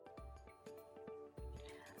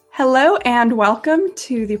Hello and welcome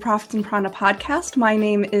to the Profits and Prana podcast. My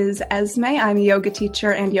name is Esme. I'm a yoga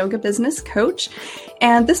teacher and yoga business coach.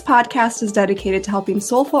 And this podcast is dedicated to helping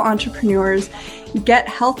soulful entrepreneurs get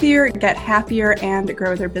healthier, get happier, and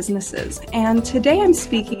grow their businesses. And today I'm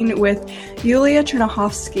speaking with Yulia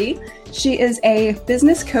Chernohovsky. She is a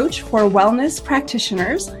business coach for wellness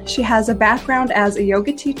practitioners. She has a background as a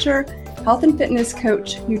yoga teacher, health and fitness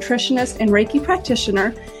coach, nutritionist, and Reiki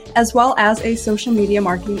practitioner, as well as a social media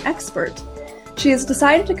marketing expert. She has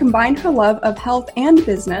decided to combine her love of health and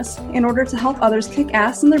business in order to help others kick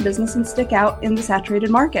ass in their business and stick out in the saturated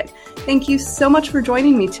market. Thank you so much for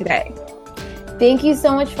joining me today. Thank you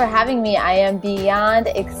so much for having me. I am beyond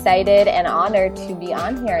excited and honored to be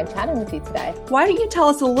on here and chatting with you today. Why don't you tell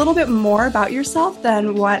us a little bit more about yourself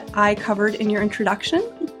than what I covered in your introduction?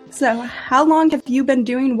 So how long have you been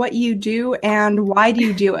doing what you do and why do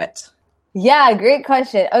you do it? Yeah, great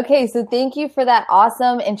question. Okay, so thank you for that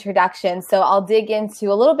awesome introduction. So I'll dig into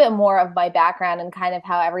a little bit more of my background and kind of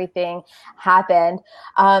how everything happened.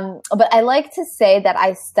 But I like to say that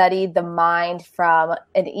I studied the mind from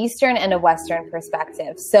an Eastern and a Western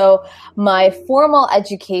perspective. So my formal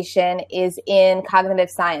education is in cognitive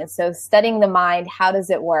science. So studying the mind, how does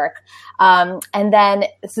it work? So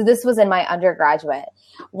this was in my undergraduate.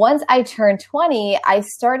 Once I turned 20, I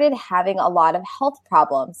started having a lot of health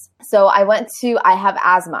problems. So I have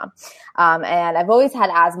asthma, and I've always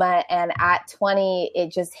had asthma. And at 20,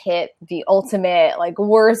 it just hit the ultimate,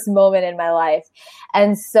 worst moment in my life.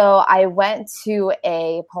 And so I went to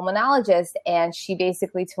a pulmonologist, and she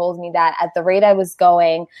basically told me that at the rate I was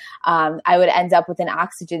going, I would end up with an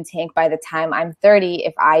oxygen tank by the time I'm 30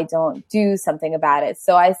 if I don't do something about it.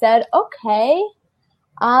 So I said, okay.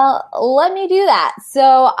 Let me do that.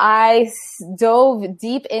 So I dove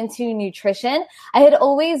deep into nutrition. I had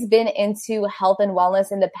always been into health and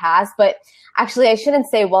wellness in the past, but actually I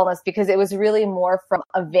shouldn't say wellness because it was really more from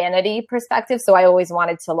a vanity perspective. So I always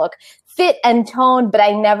wanted to look fit and toned, but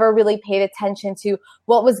I never really paid attention to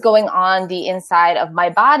what was going on the inside of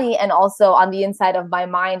my body and also on the inside of my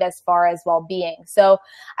mind as far as well-being. So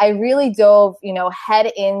I really dove,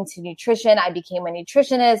 head into nutrition. I became a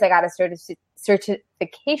nutritionist. I got a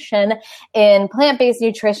certification in plant-based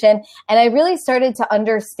nutrition. And I really started to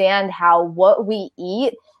understand how what we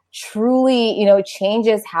eat truly,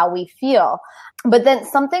 changes how we feel. But then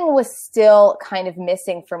something was still kind of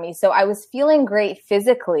missing for me. So I was feeling great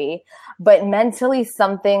physically, but mentally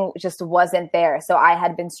something just wasn't there. So I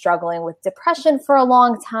had been struggling with depression for a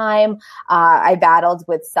long time. I battled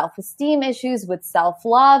with self-esteem issues, with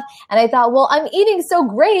self-love. And I thought, well, I'm eating so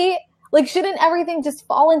great. Shouldn't everything just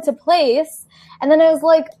fall into place? And then I was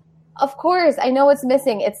like, of course, I know what's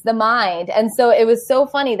missing. It's the mind. And so it was so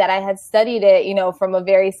funny that I had studied it, from a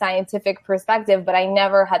very scientific perspective, but I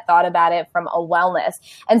never had thought about it from a wellness.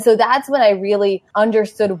 And so that's when I really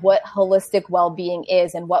understood what holistic well-being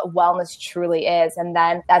is and what wellness truly is. And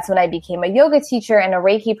then that's when I became a yoga teacher and a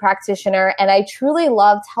Reiki practitioner. And I truly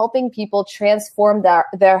loved helping people transform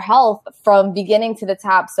their health from beginning to the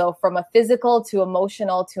top. So from a physical to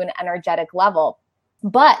emotional to an energetic level.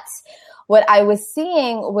 But what I was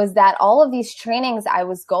seeing was that all of these trainings I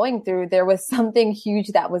was going through, there was something huge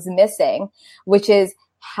that was missing, which is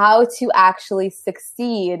how to actually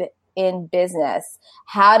succeed in business,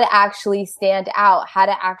 how to actually stand out, how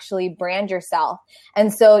to actually brand yourself.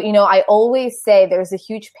 And so, I always say there's a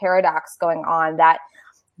huge paradox going on that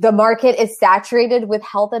the market is saturated with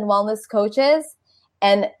health and wellness coaches.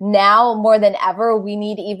 And now more than ever, we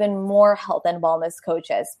need even more health and wellness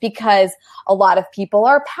coaches because a lot of people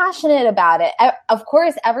are passionate about it. Of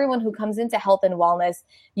course, everyone who comes into health and wellness,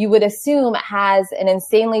 you would assume has an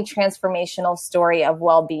insanely transformational story of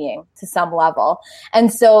well-being to some level.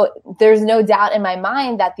 And so there's no doubt in my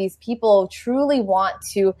mind that these people truly want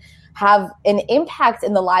to have an impact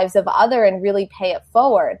in the lives of others and really pay it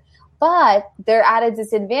forward. But they're at a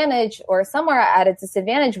disadvantage, or some are at a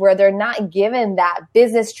disadvantage where they're not given that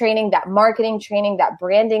business training, that marketing training, that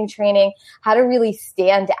branding training, how to really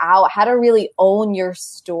stand out, how to really own your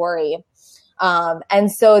story.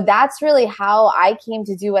 And so that's really how I came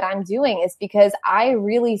to do what I'm doing, is because I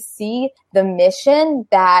really see the mission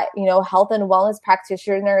that, health and wellness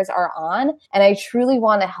practitioners are on. And I truly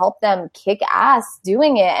want to help them kick ass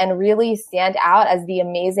doing it and really stand out as the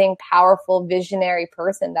amazing, powerful, visionary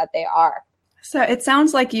person that they are. So it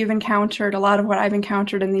sounds like you've encountered a lot of what I've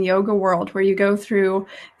encountered in the yoga world, where you go through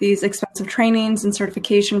these expensive trainings and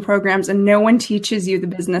certification programs and no one teaches you the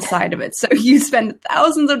business side of it. So you spend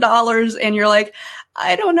thousands of dollars and you're like,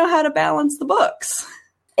 I don't know how to balance the books.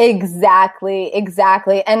 Exactly.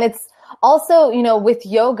 And it's also, with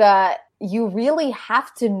yoga, you really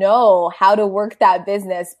have to know how to work that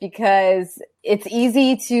business, because it's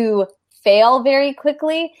easy to fail very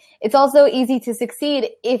quickly. It's also easy to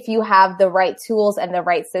succeed if you have the right tools and the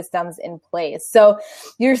right systems in place. So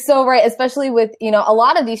you're so right, especially with, a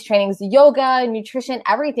lot of these trainings, yoga, nutrition,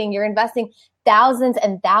 everything, you're investing thousands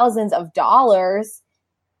and thousands of dollars.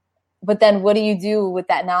 But then what do you do with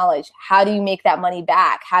that knowledge? How do you make that money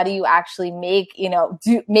back? How do you actually make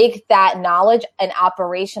that knowledge and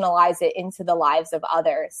operationalize it into the lives of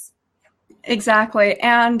others? Exactly.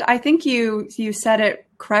 And I think you said it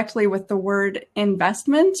correctly with the word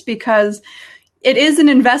investment, because it is an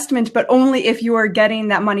investment, but only if you are getting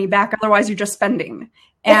that money back. Otherwise, you're just spending.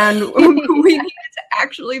 And we need it to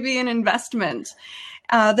actually be an investment.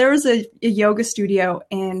 There was a yoga studio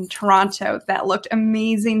in Toronto that looked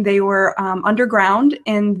amazing. They were underground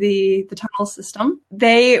in the tunnel system.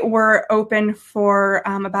 They were open for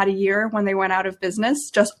about a year when they went out of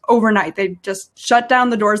business. Just overnight, they just shut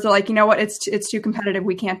down the doors. They're like, you know what? It's too competitive.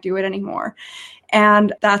 We can't do it anymore.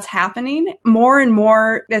 And that's happening more and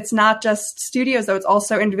more. It's not just studios, though. It's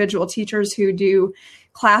also individual teachers who do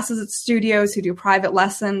classes at studios, who do private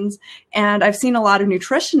lessons. And I've seen a lot of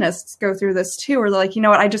nutritionists go through this too, where they're like, you know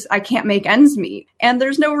what, I can't make ends meet. And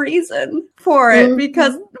there's no reason for it,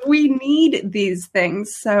 because we need these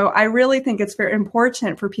things. So I really think it's very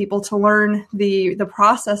important for people to learn the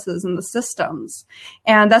processes and the systems.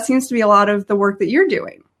 And that seems to be a lot of the work that you're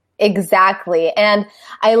doing. Exactly. And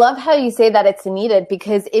I love how you say that it's needed,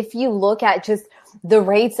 because if you look at just the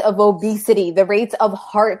rates of obesity, the rates of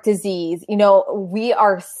heart disease, we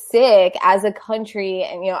are sick as a country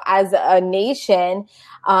and, as a nation.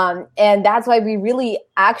 And that's why we really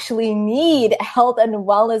actually need health and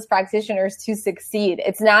wellness practitioners to succeed.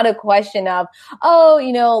 It's not a question of,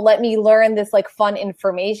 let me learn this fun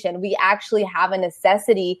information. We actually have a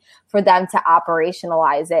necessity for them to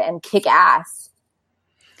operationalize it and kick ass.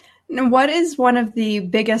 And what is one of the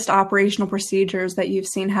biggest operational procedures that you've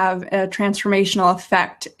seen have a transformational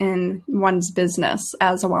effect in one's business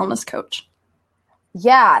as a wellness coach?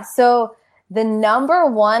 Yeah. So the number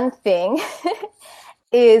one thing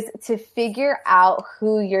is to figure out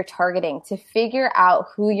who you're targeting, to figure out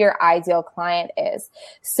who your ideal client is.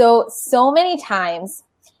 So many times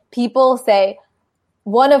people say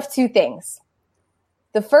one of two things.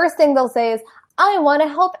 The first thing they'll say is, I want to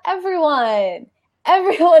help everyone.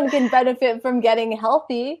 Everyone can benefit from getting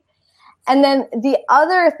healthy. And then the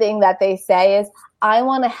other thing that they say is, I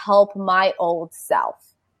want to help my old self.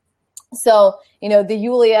 So, the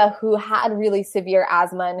Yulia who had really severe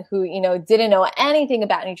asthma and who, didn't know anything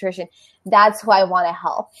about nutrition, that's who I want to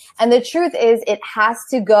help. And the truth is, it has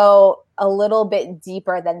to go a little bit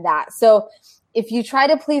deeper than that. So if you try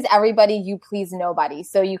to please everybody, you please nobody.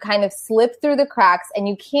 So you kind of slip through the cracks and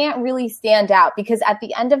you can't really stand out, because at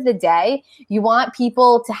the end of the day, you want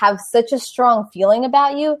people to have such a strong feeling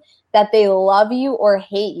about you that they love you or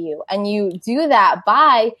hate you. And you do that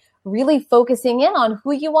by really focusing in on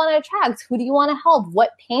who you want to attract, who do you want to help,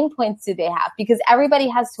 what pain points do they have, because everybody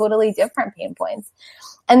has totally different pain points.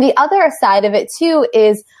 And the other side of it too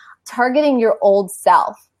is targeting your old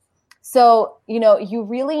self. So, you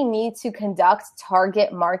really need to conduct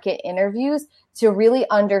target market interviews to really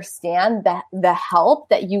understand the help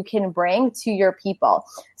that you can bring to your people.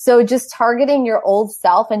 So just targeting your old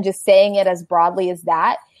self and just saying it as broadly as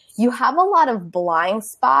that, you have a lot of blind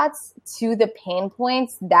spots to the pain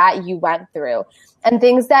points that you went through, and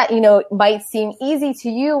things that, might seem easy to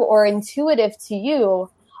you or intuitive to you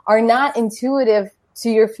are not intuitive to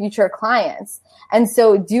your future clients. And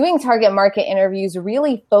so doing target market interviews,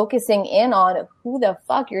 really focusing in on who the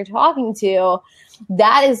fuck you're talking to,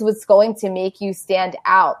 that is what's going to make you stand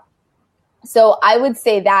out. So I would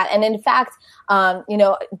say that. And in fact,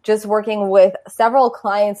 just working with several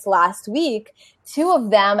clients last week, 2 of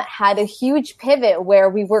them had a huge pivot where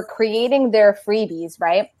we were creating their freebies,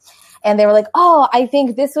 right? And they were like, oh, I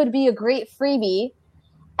think this would be a great freebie.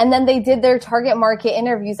 And then they did their target market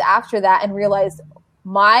interviews after that and realized,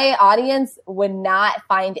 my audience would not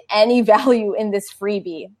find any value in this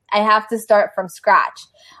freebie. I have to start from scratch.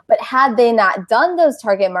 But had they not done those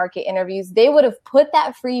target market interviews, they would have put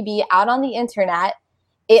that freebie out on the internet.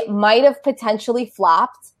 It might have potentially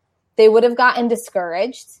flopped. They would have gotten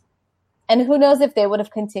discouraged. And who knows if they would have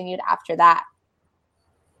continued after that.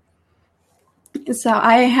 So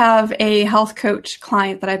I have a health coach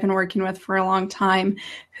client that I've been working with for a long time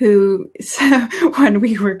who, when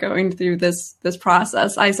we were going through this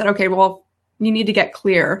process, I said, okay, well, you need to get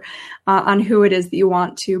clear on who it is that you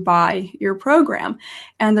want to buy your program.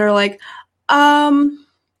 And they're like, well,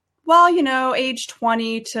 well, age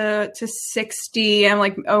 20 to 60. I'm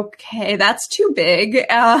like, okay, that's too big.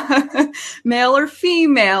 Male or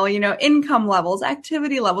female, income levels,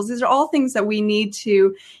 activity levels. These are all things that we need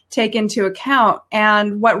to take into account.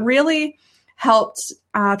 And what really helped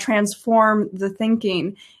transform the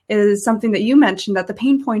thinking is something that you mentioned, that the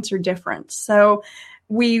pain points are different. So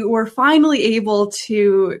we were finally able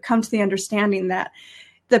to come to the understanding that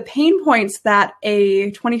the pain points that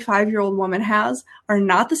a 25-year-old woman has are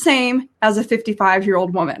not the same as a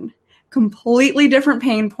 55-year-old woman. Completely different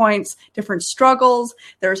pain points, different struggles.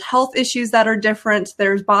 There's health issues that are different.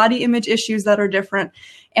 There's body image issues that are different.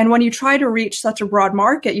 And when you try to reach such a broad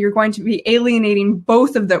market, you're going to be alienating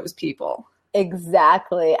both of those people.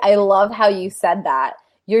 Exactly. I love how you said that.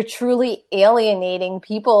 You're truly alienating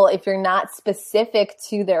people if you're not specific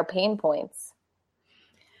to their pain points.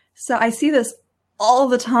 So I see this all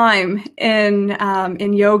the time in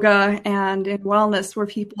yoga and in wellness, where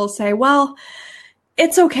people say, well,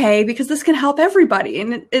 it's okay because this can help everybody.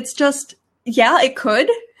 And it's just, yeah, it could,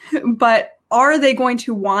 but are they going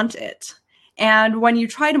to want it? And when you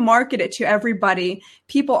try to market it to everybody,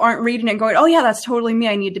 people aren't reading it and going, oh yeah, that's totally me.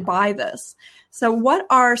 I need to buy this. So what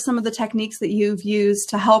are some of the techniques that you've used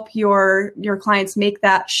to help your clients make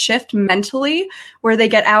that shift mentally, where they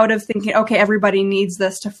get out of thinking, okay, everybody needs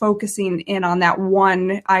this, to focusing in on that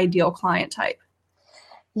one ideal client type?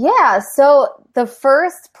 Yeah. So the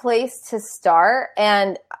first place to start,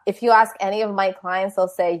 and if you ask any of my clients, they'll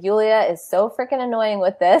say, Yulia is so freaking annoying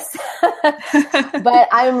with this. But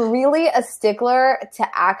I'm really a stickler to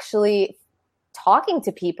actually talking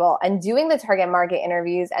to people and doing the target market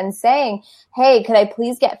interviews and saying, hey, could I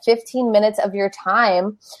please get 15 minutes of your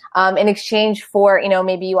time in exchange for,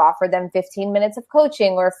 maybe you offer them 15 minutes of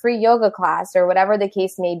coaching or a free yoga class or whatever the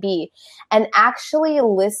case may be, and actually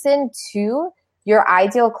listen to your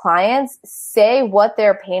ideal clients say what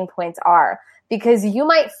their pain points are. Because you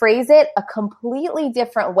might phrase it a completely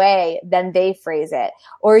different way than they phrase it.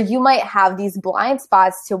 Or you might have these blind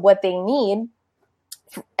spots to what they need.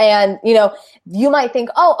 And, you might think,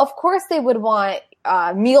 oh, of course they would want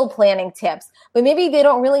meal planning tips, but maybe they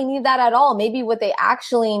don't really need that at all. Maybe what they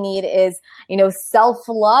actually need is,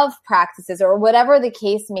 self-love practices or whatever the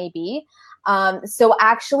case may be. So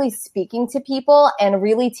actually speaking to people and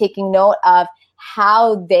really taking note of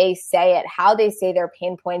how they say it, how they say their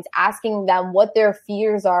pain points, asking them what their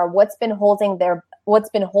fears are, what's been holding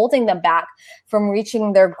them back from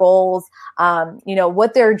reaching their goals,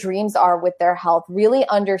 what their dreams are with their health, really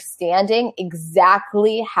understanding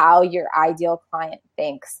exactly how your ideal client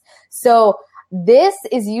thinks. So this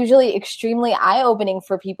is usually extremely eye-opening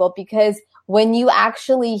for people, because when you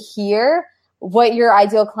actually hear what your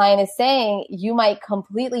ideal client is saying, you might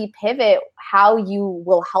completely pivot how you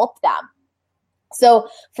will help them. So,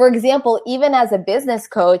 for example, even as a business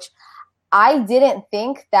coach, I didn't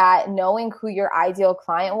think that knowing who your ideal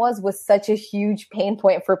client was such a huge pain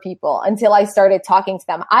point for people until I started talking to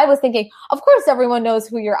them. I was thinking, of course, everyone knows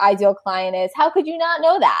who your ideal client is. How could you not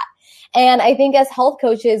know that? And I think as health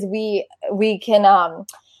coaches, we can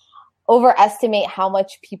overestimate how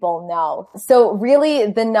much people know. So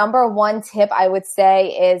really, the number one tip I would say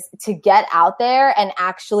is to get out there and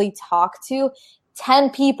actually talk to 10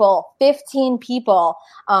 people, 15 people,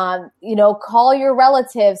 call your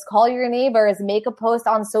relatives, call your neighbors, make a post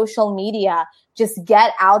on social media, just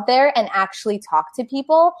get out there and actually talk to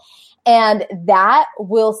people. And that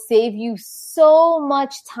will save you so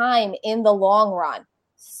much time in the long run.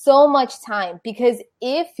 So much time, because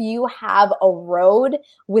if you have a road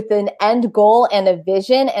with an end goal and a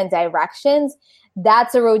vision and directions,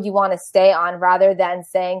 that's a road you want to stay on, rather than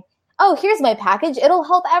saying, oh, here's my package, it'll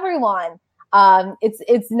help everyone.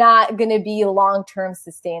 It's not going to be long-term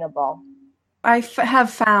sustainable. I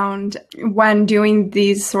have found when doing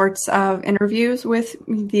these sorts of interviews with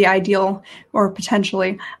the ideal or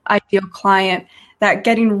potentially ideal client, that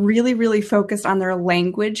getting really, really focused on their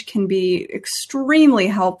language can be extremely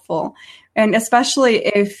helpful. And especially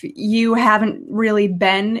if you haven't really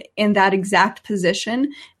been in that exact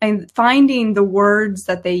position, and finding the words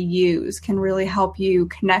that they use can really help you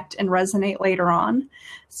connect and resonate later on.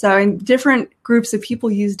 So in different groups of people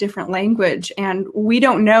use different language, and we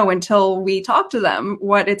don't know until we talk to them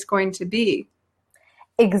what it's going to be.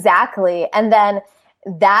 Exactly. And then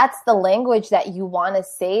that's the language that you want to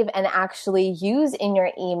save and actually use in your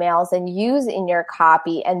emails and use in your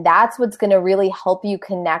copy. And that's what's going to really help you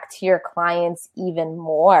connect to your clients even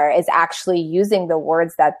more, is actually using the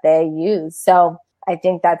words that they use. So I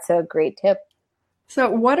think that's a great tip. So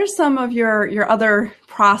what are some of your other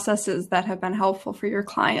processes that have been helpful for your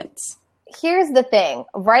clients? here's the thing.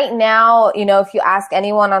 Right now, if you ask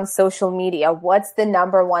anyone on social media, what's the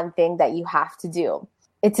number one thing that you have to do?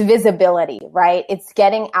 It's visibility, right? It's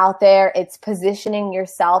getting out there. It's positioning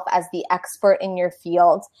yourself as the expert in your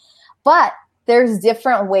field. But there's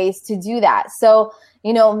different ways to do that. So,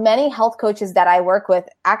 many health coaches that I work with,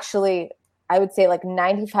 actually, I would say like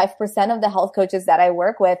 95% of the health coaches that I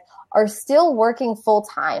work with are still working full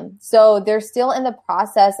time. So they're still in the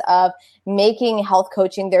process of making health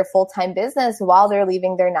coaching their full-time business while they're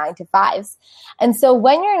leaving their 9-to-5s. And so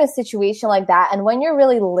when you're in a situation like that, and when you're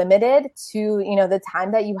really limited to, the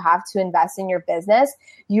time that you have to invest in your business,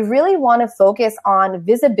 you really want to focus on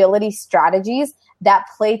visibility strategies that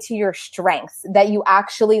play to your strengths, that you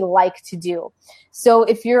actually like to do. So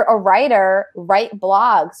if you're a writer, write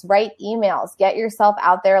blogs, write emails, get yourself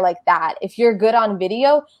out there like that. If you're good on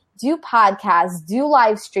video, do podcasts, do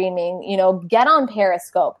live streaming, get on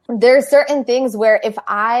Periscope. There are certain things where if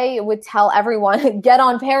I would tell everyone, get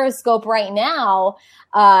on Periscope right now,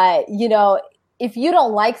 if you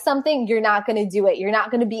don't like something, you're not going to do it. You're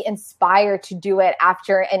not going to be inspired to do it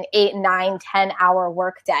after an 8, 9, 10-hour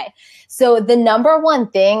workday. So the number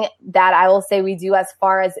one thing that I will say we do as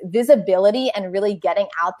far as visibility and really getting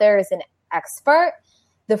out there as an expert,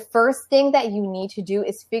 the first thing that you need to do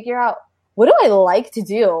is figure out, what do I like to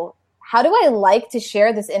do? How do I like to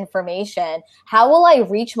share this information? How will I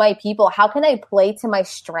reach my people? How can I play to my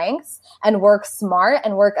strengths and work smart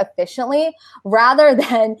and work efficiently rather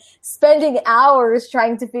than spending hours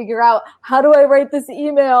trying to figure out, how do I write this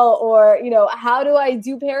email? Or, how do I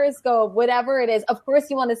do Periscope? Whatever it is. Of course,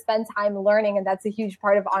 you want to spend time learning, and that's a huge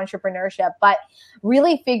part of entrepreneurship, but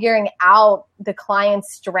really figuring out the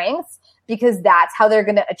client's strengths, because that's how they're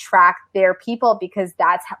going to attract their people, because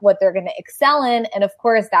that's what they're going to excel in. And of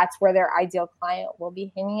course, that's where their ideal client will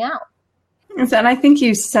be hanging out. And I think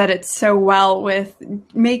you said it so well with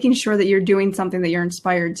making sure that you're doing something that you're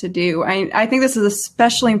inspired to do. I think this is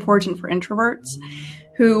especially important for introverts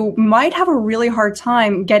who might have a really hard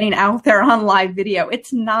time getting out there on live video.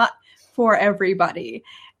 It's not for everybody.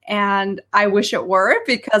 And I wish it were,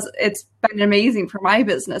 because it's been amazing for my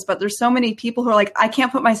business. But there's so many people who are like, I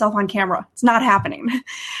can't put myself on camera. It's not happening.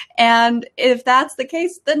 And if that's the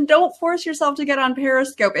case, then don't force yourself to get on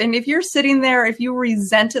Periscope. And if you're sitting there, if you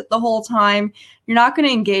resent it the whole time, you're not going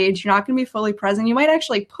to engage. You're not going to be fully present. You might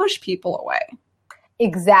actually push people away.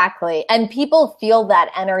 Exactly. And people feel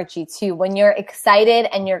that energy too. When you're excited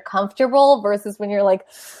and you're comfortable versus when you're like,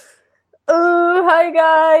 oh, hi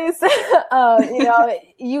guys.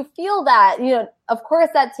 You feel that, of course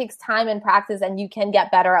that takes time and practice, and you can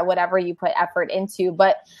get better at whatever you put effort into,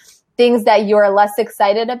 but things that you're less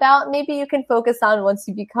excited about, maybe you can focus on once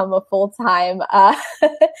you become a full-time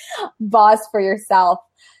boss for yourself.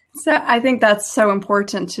 So I think that's so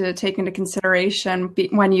important to take into consideration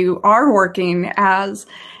when you are working as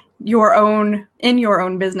in your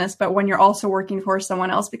own business, but when you're also working for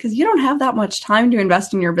someone else, because you don't have that much time to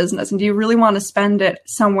invest in your business. And do you really want to spend it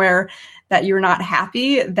somewhere that you're not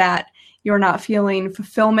happy, that you're not feeling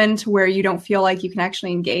fulfillment, where you don't feel like you can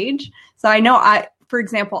actually engage? So I know for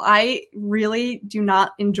example, I really do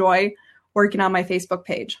not enjoy working on my Facebook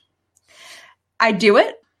page. I do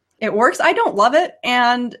it. It works. I don't love it.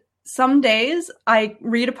 And some days I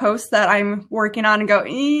read a post that I'm working on and go,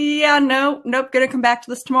 yeah, nope, going to come back to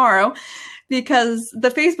this tomorrow, because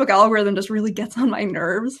the Facebook algorithm just really gets on my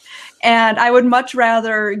nerves. And I would much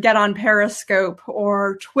rather get on Periscope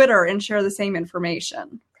or Twitter and share the same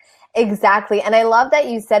information. Exactly. And I love that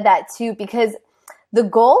you said that too, because the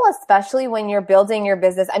goal, especially when you're building your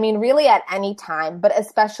business, I mean, really at any time, but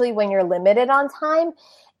especially when you're limited on time,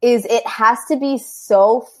 is it has to be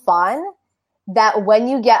so fun that when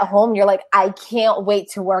you get home, you're like, I can't wait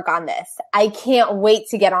to work on this. I can't wait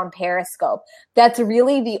to get on Periscope. That's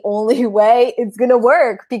really the only way it's going to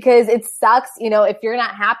work, because it sucks, if you're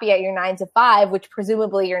not happy at your 9-to-5, which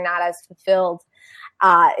presumably you're not as fulfilled.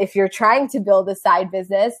 If you're trying to build a side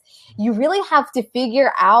business, you really have to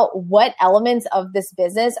figure out what elements of this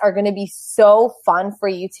business are going to be so fun for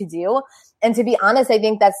you to do. And to be honest, I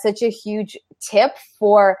think that's such a huge tip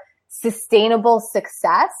for sustainable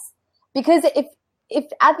success. Because if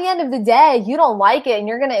at the end of the day, you don't like it and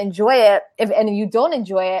you're going to enjoy it, and you don't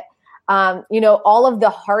enjoy it, all of the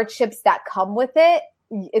hardships that come with it,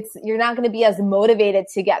 you're not going to be as motivated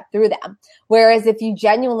to get through them. Whereas if you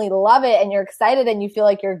genuinely love it and you're excited and you feel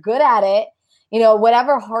like you're good at it,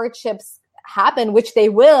 whatever hardships happen, which they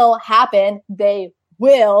will happen, you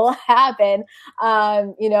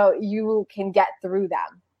can get through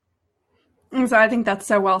them. So I think that's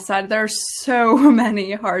so well said. There's so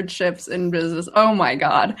many hardships in business. Oh my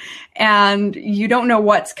God. And you don't know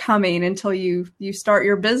what's coming until you start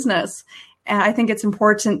your business. And I think it's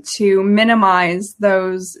important to minimize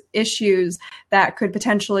those issues that could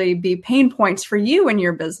potentially be pain points for you in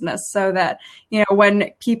your business so that,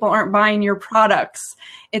 when people aren't buying your products,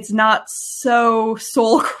 it's not so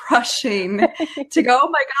soul crushing to go, oh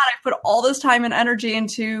my God, I put all this time and energy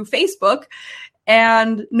into Facebook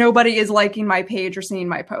and nobody is liking my page or seeing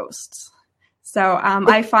my posts. So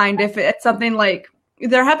I find if it's something like,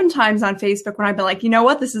 there have been times on Facebook when I've been like, you know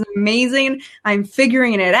what, this is amazing. I'm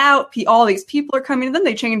figuring it out. All these people are coming, and then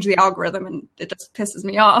they change the algorithm and it just pisses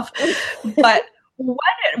me off. But when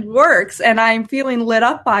it works and I'm feeling lit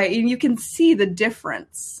up by it, you can see the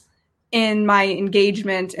difference in my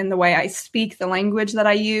engagement, in the way I speak, the language that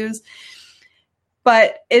I use.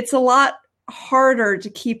 But it's a lot harder to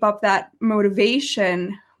keep up that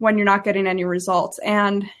motivation when you're not getting any results.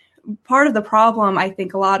 And part of the problem I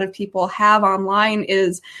think a lot of people have online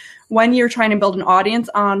is when you're trying to build an audience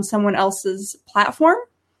on someone else's platform,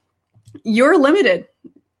 you're limited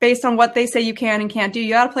based on what they say you can and can't do.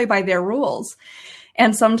 You got to play by their rules.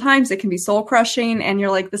 And sometimes it can be soul crushing and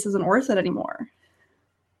you're like, this isn't worth it anymore.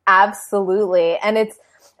 Absolutely. And it's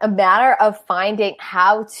a matter of finding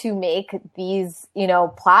how to make these,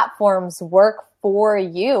 platforms work for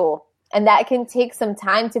you. And that can take some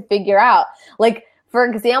time to figure out. Like, for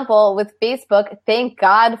example, with Facebook, thank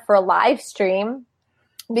God for live stream,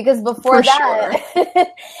 because before that,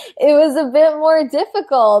 it was a bit more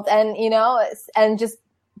difficult. And, and just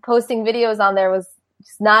posting videos on there was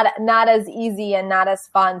just not as easy and not as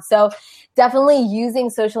fun. So definitely using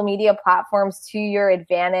social media platforms to your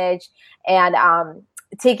advantage and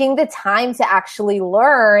taking the time to actually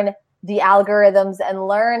learn the algorithms and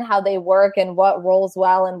learn how they work and what rolls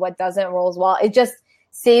well and what doesn't rolls well. It just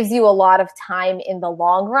saves you a lot of time in the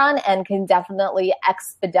long run and can definitely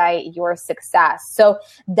expedite your success. So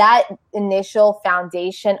that initial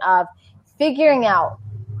foundation of figuring out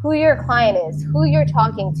who your client is, who you're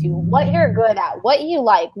talking to, what you're good at, what you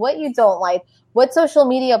like, what you don't like, what social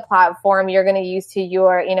media platform you're going to use to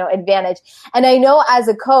your, advantage. And I know as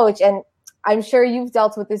a coach, and I'm sure you've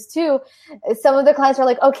dealt with this too, some of the clients are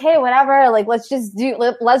like, okay, whatever, like, let's just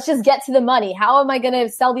get to the money. How am I going to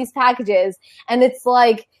sell these packages? And it's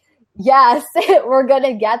like, yes, we're going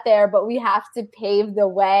to get there, but we have to pave the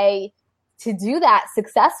way to do that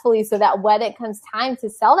successfully so that when it comes time to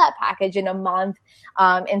sell that package in a month,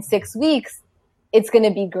 in 6 weeks, it's going to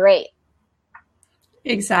be great.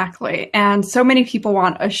 Exactly. And so many people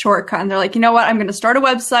want a shortcut and they're like, you know what, I'm going to start a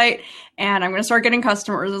website and I'm going to start getting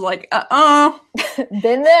customers. It's like,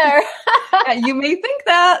 been there. Yeah, you may think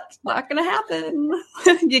that. It's not going to happen.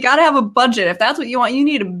 You got to have a budget. If that's what you want, you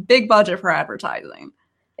need a big budget for advertising.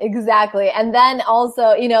 Exactly. And then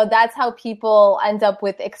also, that's how people end up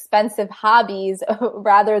with expensive hobbies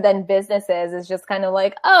rather than businesses. It's just kind of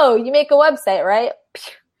like, oh, you make a website, right?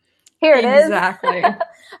 Here it is. Exactly.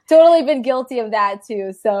 Totally been guilty of that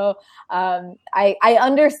too. So I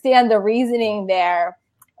understand the reasoning there,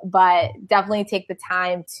 but definitely take the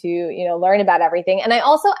time to, learn about everything. And I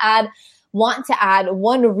also want to add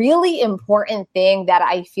one really important thing that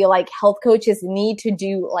I feel like health coaches need to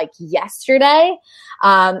do like yesterday.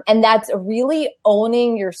 And that's really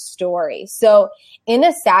owning your story. So in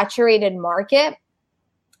a saturated market,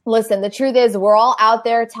 listen, the truth is we're all out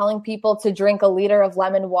there telling people to drink a liter of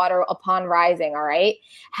lemon water upon rising. All right.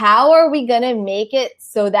 How are we going to make it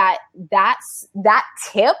so that that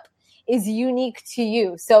tip is unique to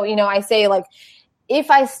you? So, I say like, if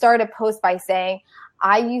I start a post by saying,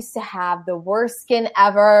 I used to have the worst skin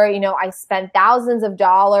ever. I spent thousands of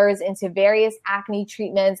dollars into various acne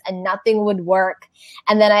treatments and nothing would work.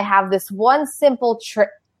 And then I have this one simple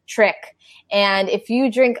trick. And if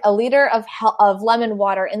you drink a liter of lemon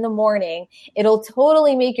water in the morning, it'll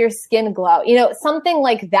totally make your skin glow. Something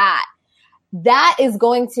like that. That is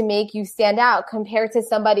going to make you stand out compared to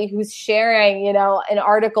somebody who's sharing, an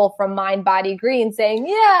article from Mind Body Green saying,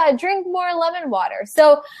 yeah, drink more lemon water.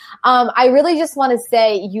 So I really just want to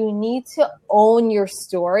say you need to own your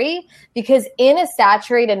story, because in a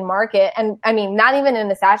saturated market, and I mean, not even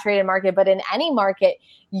in a saturated market, but in any market,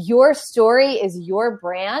 your story is your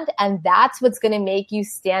brand, and that's what's going to make you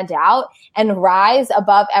stand out and rise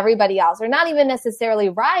above everybody else. Or not even necessarily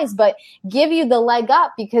rise, but give you the leg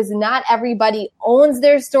up, because not everybody owns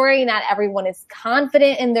their story. Not everyone is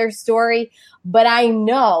confident in their story. But I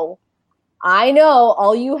know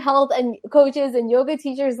all you health and coaches and yoga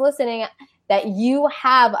teachers listening, that you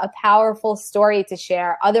have a powerful story to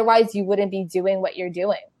share. Otherwise, you wouldn't be doing what you're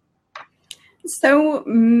doing. So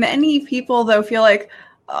many people, though, feel like,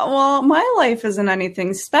 well, my life isn't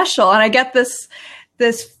anything special. And I get this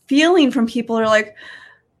feeling from people who are like,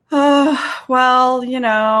 oh, well,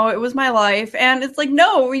 it was my life. And it's like,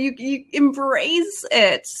 no, you embrace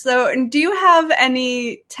it. So, and do you have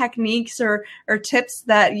any techniques or tips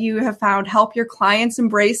that you have found help your clients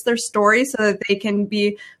embrace their story so that they can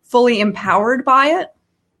be fully empowered by it?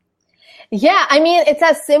 Yeah, I mean, it's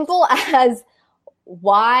as simple as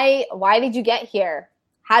why did you get here?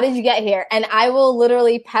 How did you get here? And I will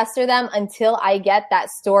literally pester them until I get that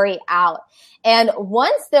story out. And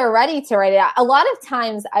once they're ready to write it out, a lot of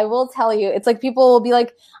times I will tell you, it's like people will be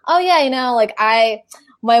like, oh yeah, like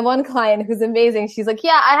my one client who's amazing, she's like,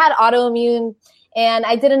 yeah, I had autoimmune and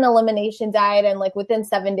I did an elimination diet and like within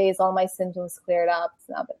 7 days, all my symptoms cleared up.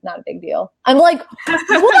 It's not a big deal. I'm like,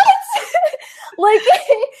 what? Like,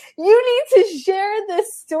 you need to share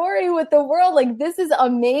this story with the world. Like, this is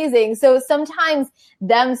amazing. So sometimes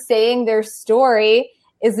them saying their story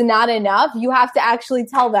is not enough. You have to actually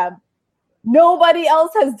tell them, nobody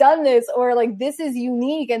else has done this, or like, this is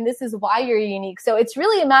unique and this is why you're unique. So it's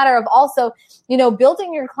really a matter of also,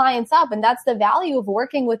 building your clients up. And that's the value of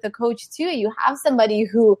working with a coach too. You have somebody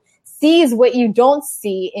who sees what you don't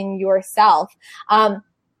see in yourself.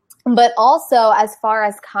 But also as far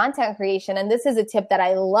as content creation, and this is a tip that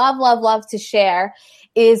I love to share,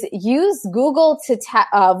 is use Google to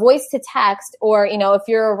voice to text, or, if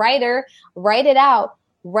you're a writer, write it out.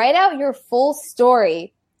 Write out your full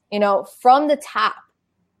story, from the top.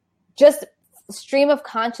 Just stream of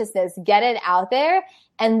consciousness, get it out there.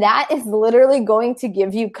 And that is literally going to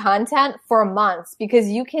give you content for months, because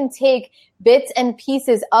you can take bits and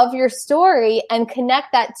pieces of your story and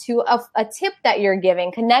connect that to a tip that you're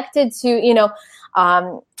giving, connected to,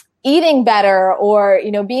 eating better, or,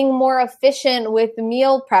 being more efficient with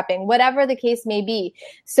meal prepping, whatever the case may be.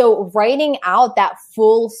 So writing out that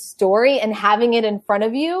full story and having it in front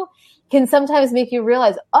of you can sometimes make you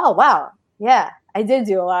realize, oh, wow, yeah, I did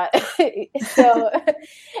do a lot. So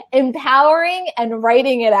empowering and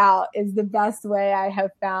writing it out is the best way I have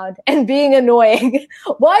found, and being annoying.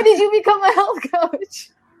 Why did you become a health coach?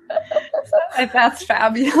 That's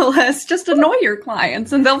fabulous. Just annoy your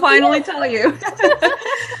clients and they'll finally tell you.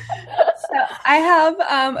 So I have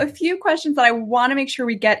a few questions that I want to make sure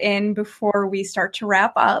we get in before we start to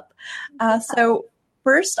wrap up. So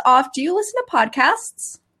first off, do you listen to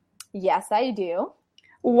podcasts? Yes, I do.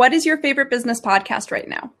 What is your favorite business podcast right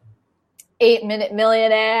now? 8 Minute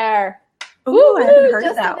Millionaire. Ooh, I haven't heard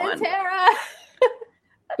of that one. Tara.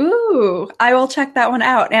 Ooh, I will check that one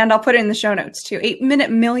out, and I'll put it in the show notes too. 8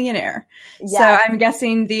 Minute Millionaire. Yeah. So I'm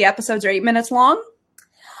guessing the episodes are 8 minutes long?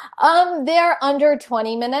 They're under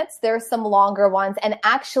 20 minutes. There's some longer ones. And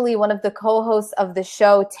actually, one of the co-hosts of the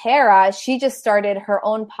show, Tara, she just started her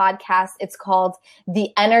own podcast. It's called the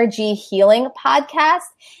Energy Healing Podcast.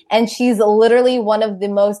 And she's literally one of the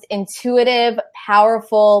most intuitive,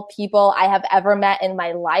 powerful people I have ever met in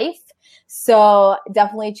my life. So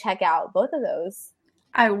definitely check out both of those.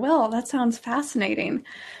 I will. That sounds fascinating.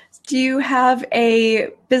 Do you have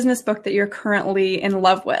a business book that you're currently in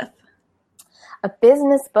love with? A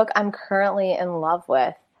business book I'm currently in love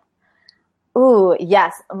with. Ooh,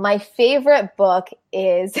 yes. My favorite book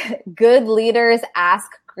is Good Leaders Ask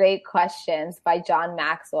Great Questions by John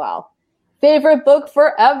Maxwell. Favorite book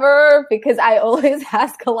forever, because I always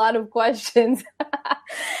ask a lot of questions.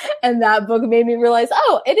 And that book made me realize,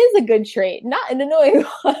 oh, it is a good trait, not an annoying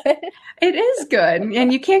one. It is good.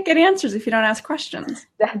 And you can't get answers if you don't ask questions.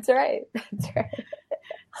 That's right. That's right.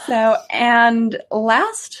 So, and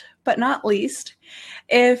last but not least,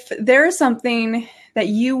 if there is something that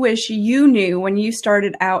you wish you knew when you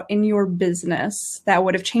started out in your business that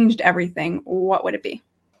would have changed everything, what would it be?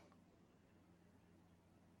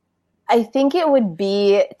 I think it would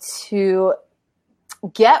be to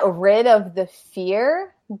get rid of the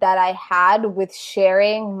fear that I had with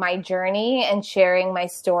sharing my journey and sharing my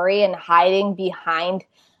story and hiding behind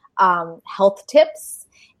health tips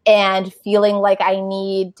and feeling like I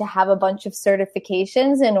need to have a bunch of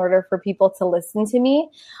certifications in order for people to listen to me.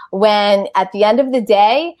 When at the end of the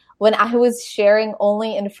day, when I was sharing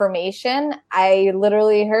only information, I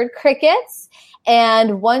literally heard crickets.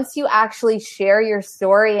 And once you actually share your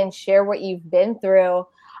story and share what you've been through,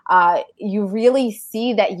 you really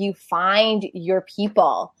see that you find your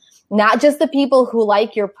people, not just the people who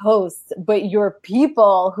like your posts, but your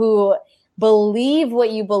people who believe what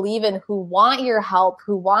you believe in, who want your help,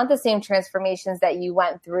 who want the same transformations that you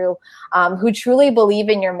went through, who truly believe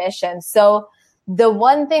in your mission. So the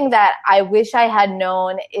one thing that I wish I had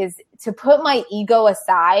known is to put my ego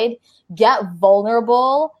aside, get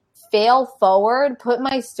vulnerable, fail forward, put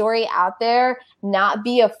my story out there, not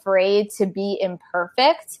be afraid to be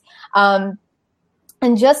imperfect. And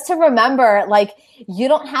just to remember, like, you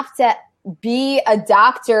don't have to be a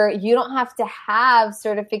doctor. You don't have to have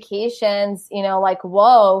certifications, like,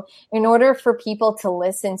 whoa, in order for people to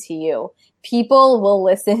listen to you. People will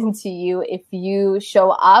listen to you if you show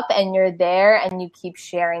up and you're there and you keep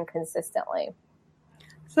sharing consistently.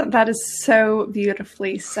 So that is so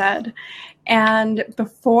beautifully said. And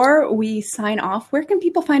before we sign off, where can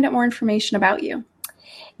people find out more information about you?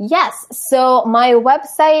 Yes. So my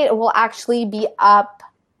website will actually be up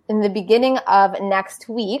in the beginning of next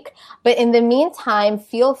week. But in the meantime,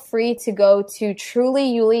 feel free to go to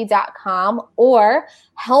trulyyuli.com or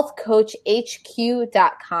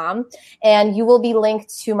healthcoachhq.com. And you will be linked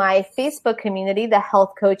to my Facebook community, the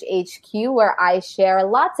Health Coach HQ, where I share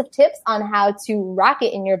lots of tips on how to rock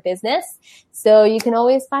it in your business. So you can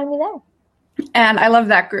always find me there. And I love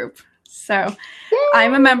that group. So Yay!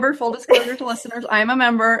 I'm a member, full disclosure to listeners. I'm a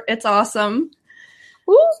member. It's awesome.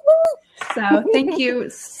 Woo, woo. So thank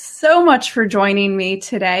you so much for joining me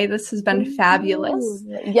today. This has been fabulous.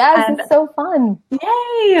 Yes, it's so fun.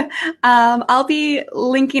 Yay! I'll be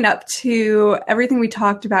linking up to everything we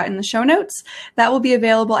talked about in the show notes. That will be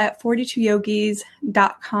available at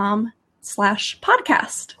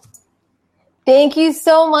 42yogis.com/podcast. Thank you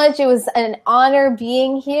so much. It was an honor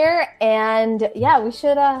being here. And yeah, we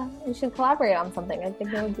should collaborate on something. I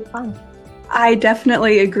think it would be fun. I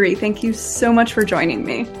definitely agree. Thank you so much for joining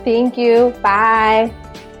me. Thank you. Bye.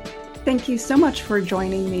 Thank you so much for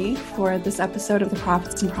joining me for this episode of the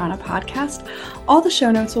Profits and Prana podcast. All the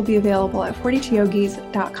show notes will be available at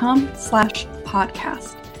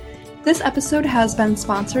 42yogis.com/podcast. This episode has been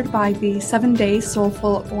sponsored by the 7-Day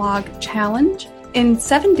Soulful Blog Challenge. In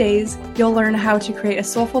 7 days, you'll learn how to create a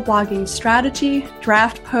soulful blogging strategy,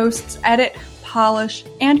 draft posts, edit, polish,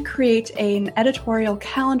 and create an editorial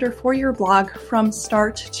calendar for your blog from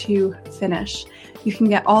start to finish. You can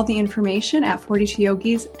get all the information at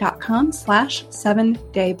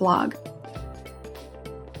 42yogis.com/7-day blog.